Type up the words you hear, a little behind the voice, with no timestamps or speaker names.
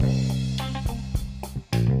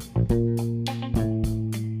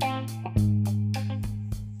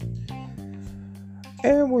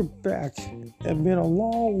we're back. It's been a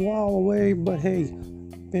long while away, but hey,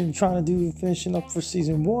 been trying to finishing up for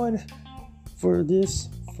season 1 for the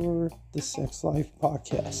Sex Life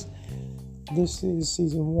podcast. This is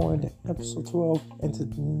season 1, episode 12, and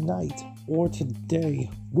today,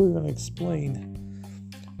 we're going to explain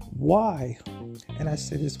why, and I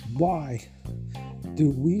say this, why do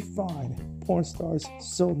we find porn stars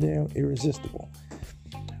so damn irresistible?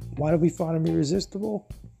 Why do we find them irresistible?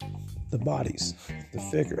 The bodies, the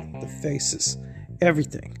figure, the faces,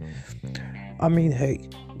 everything. I mean, hey,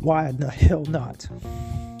 why the hell not?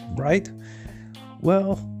 Right?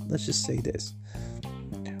 Well, let's just say this.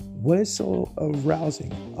 What is so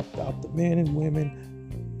arousing about the men and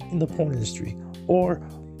women in the porn industry, or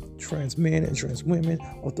trans men and trans women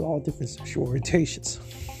with all different sexual orientations?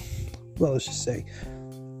 Well, let's just say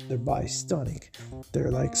their body's stunning.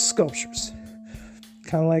 They're like sculptures.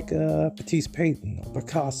 Kind of like Matisse Payton, or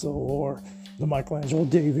Picasso, or the Michelangelo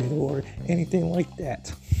David, or anything like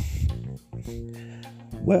that.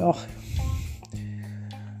 Well,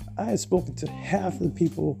 I had spoken to half of the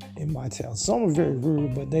people in my town. Some were very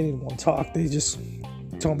rude, but they didn't want to talk. They just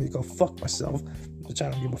told me to go fuck myself, which I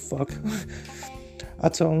don't give a fuck. I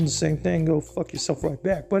told them the same thing, go fuck yourself right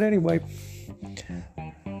back. But anyway,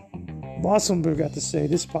 awesome. I got to say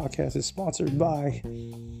this podcast is sponsored by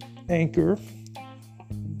Anchor.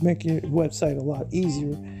 Making your website a lot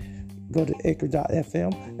easier. Go to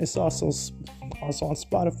anchor.fm. It's also on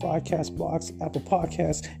Spotify, Castbox, Apple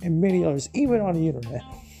Podcasts, and many others, even on the internet.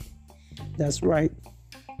 That's right.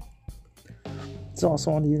 It's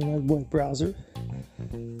also on the internet web browser.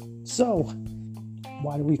 So,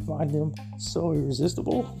 why do we find them so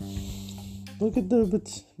irresistible? Look at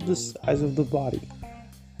the size of the body.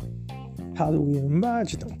 How do we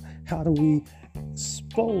imagine them? How do we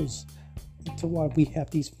expose to why we have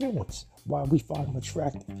these feelings, why we find them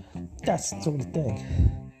attractive? That's the sort of thing.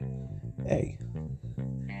 Hey,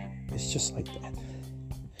 it's just like that.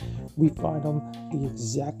 We find them the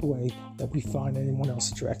exact way that we find anyone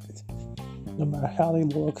else attractive, no matter how they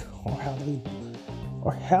look or how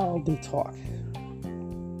they talk.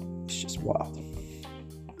 It's just wild.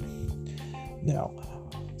 Now,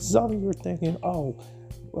 some of you are thinking, oh,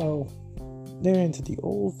 well, they're into the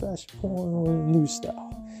old-fashioned porn or the new style.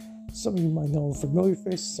 Some of you might know familiar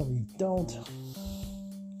faces, some of you don't.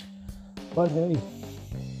 But hey,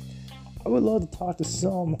 I would love to talk to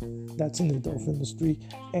some that's in the adult industry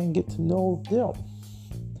and get to know them.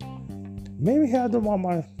 Maybe have them on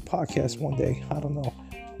my podcast one day. I don't know.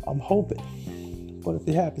 I'm hoping. But if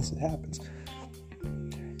it happens, it happens.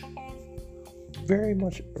 Very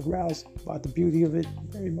much aroused by the beauty of it.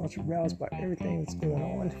 Very much aroused by everything that's going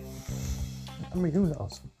on. I mean, who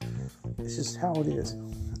knows? It's just how it is.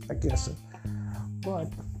 I guess. But,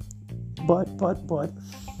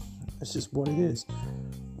 it's just what it is,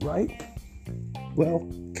 right? Well,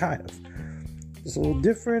 kind of. It's a little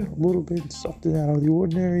different, a little bit something out of the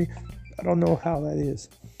ordinary. I don't know how that is.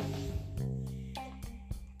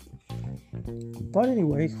 But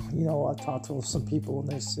anyway, I talked to some people and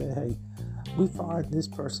they said, hey, we find this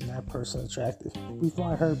person, that person attractive. We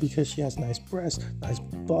find her because she has nice breasts, nice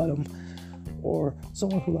bottom, or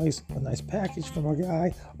someone who likes a nice package from a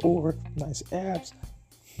guy, or nice abs,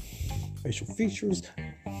 facial features,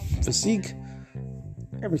 physique,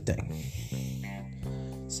 everything.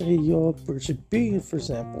 Say you're Bridget B, for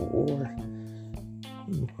example, or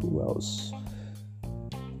who else?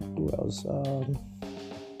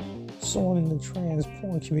 Someone in the trans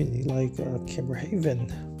porn community, like Kimber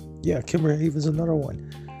Haven. Yeah, Kimber Haven's another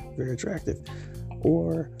one. Very attractive.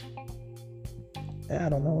 Or, I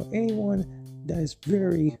don't know, anyone that is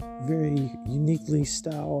very, very uniquely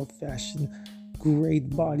styled, fashion, great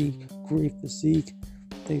body, great physique,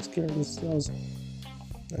 takes care of themselves,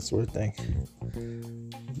 that sort of thing.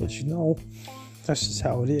 But that's just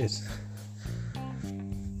how it is.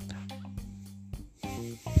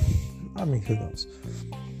 I mean, who knows?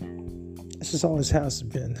 It's just always has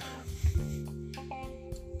been.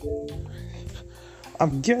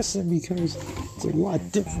 I'm guessing because it's a lot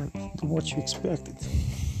different than what you expected.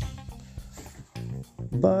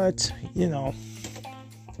 But,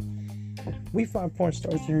 we find porn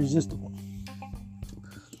stars irresistible.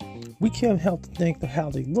 We can't help to think of how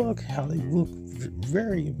they look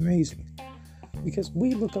very amazing. Because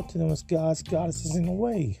we look up to them as gods, goddesses in a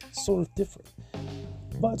way, sort of different.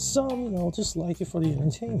 But some, just like it for the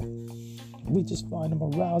entertainment. We just find them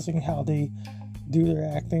arousing how they do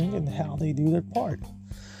their acting and how they do their part.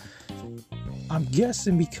 I'm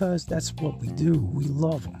guessing because that's what we do. We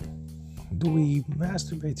love them. Do we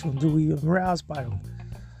masturbate to them? Do we arouse by them?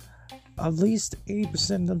 At least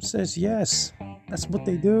 80% of them says yes. That's what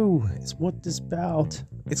they do. It's what this about.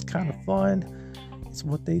 It's kind of fun. It's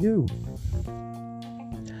what they do.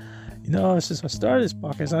 Since I started this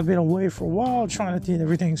podcast, I've been away for a while trying to get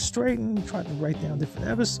everything straightened, trying to write down different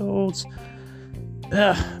episodes.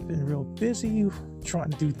 I've been real busy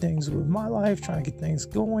trying to do things with my life, trying to get things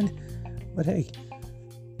going. But hey,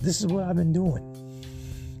 this is what I've been doing.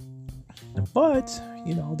 But,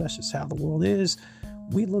 that's just how the world is.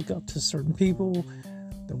 We look up to certain people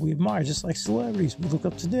that we admire, just like celebrities. We look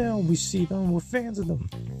up to them, we see them, we're fans of them.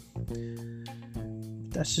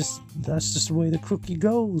 That's just the way the cookie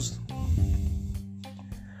goes.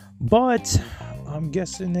 But I'm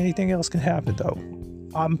guessing anything else can happen, though.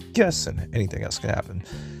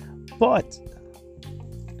 But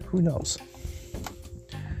who knows?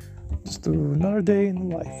 Just another day in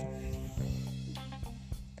life.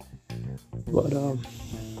 But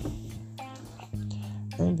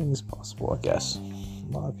anything is possible, I guess. A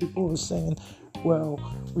lot of people are saying, well,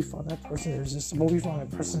 we find that person irresistible, we find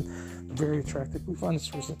that person very attractive, we find this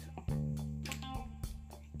person,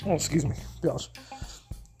 gosh,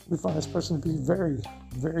 we find this person to be very,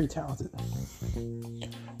 very talented,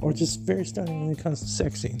 or just very stunning when it comes to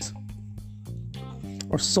sex scenes,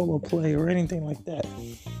 or solo play, or anything like that.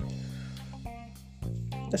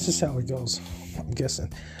 That's just how it goes, I'm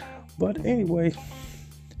guessing. But anyway,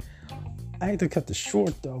 I hate to cut this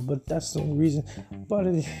short though, but that's the only reason. But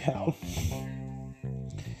anyhow,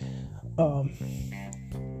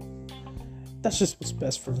 that's just what's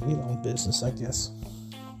best for business, I guess.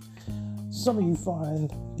 Some of you find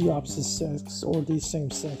the opposite sex or the same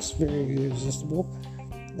sex very irresistible.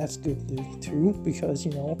 That's good too, because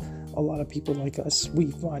a lot of people like us, we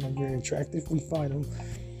find them very attractive. We find them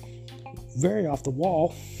very off the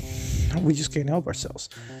wall. We just can't help ourselves.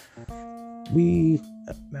 We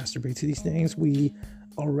masturbate to these things. We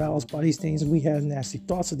are aroused by these things. We have nasty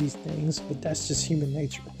thoughts of these things, but that's just human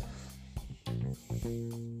nature.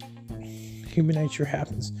 Human nature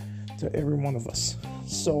happens to every one of us.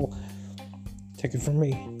 So, take it from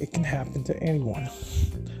me, it can happen to anyone.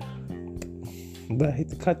 But I hate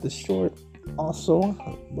to cut this short also,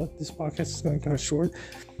 but this podcast is going to cut short.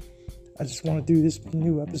 I just want to do this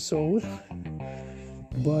new episode.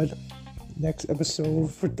 But next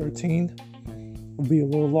episode for 13 will be a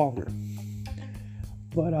little longer.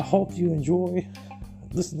 But I hope you enjoy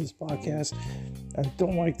listening to this podcast. I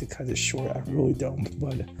don't like to cut it short, I really don't,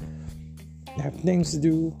 but I have things to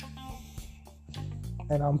do,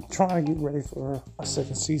 and I'm trying to get ready for a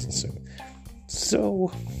second season soon.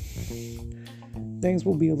 So things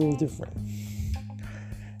will be a little different.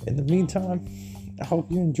 In the meantime, I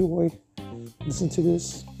hope you enjoy listening to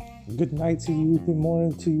this. Good night to you, good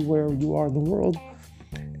morning to you wherever you are in the world,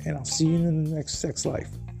 and I'll see you in the next sex life.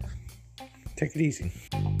 Take it easy.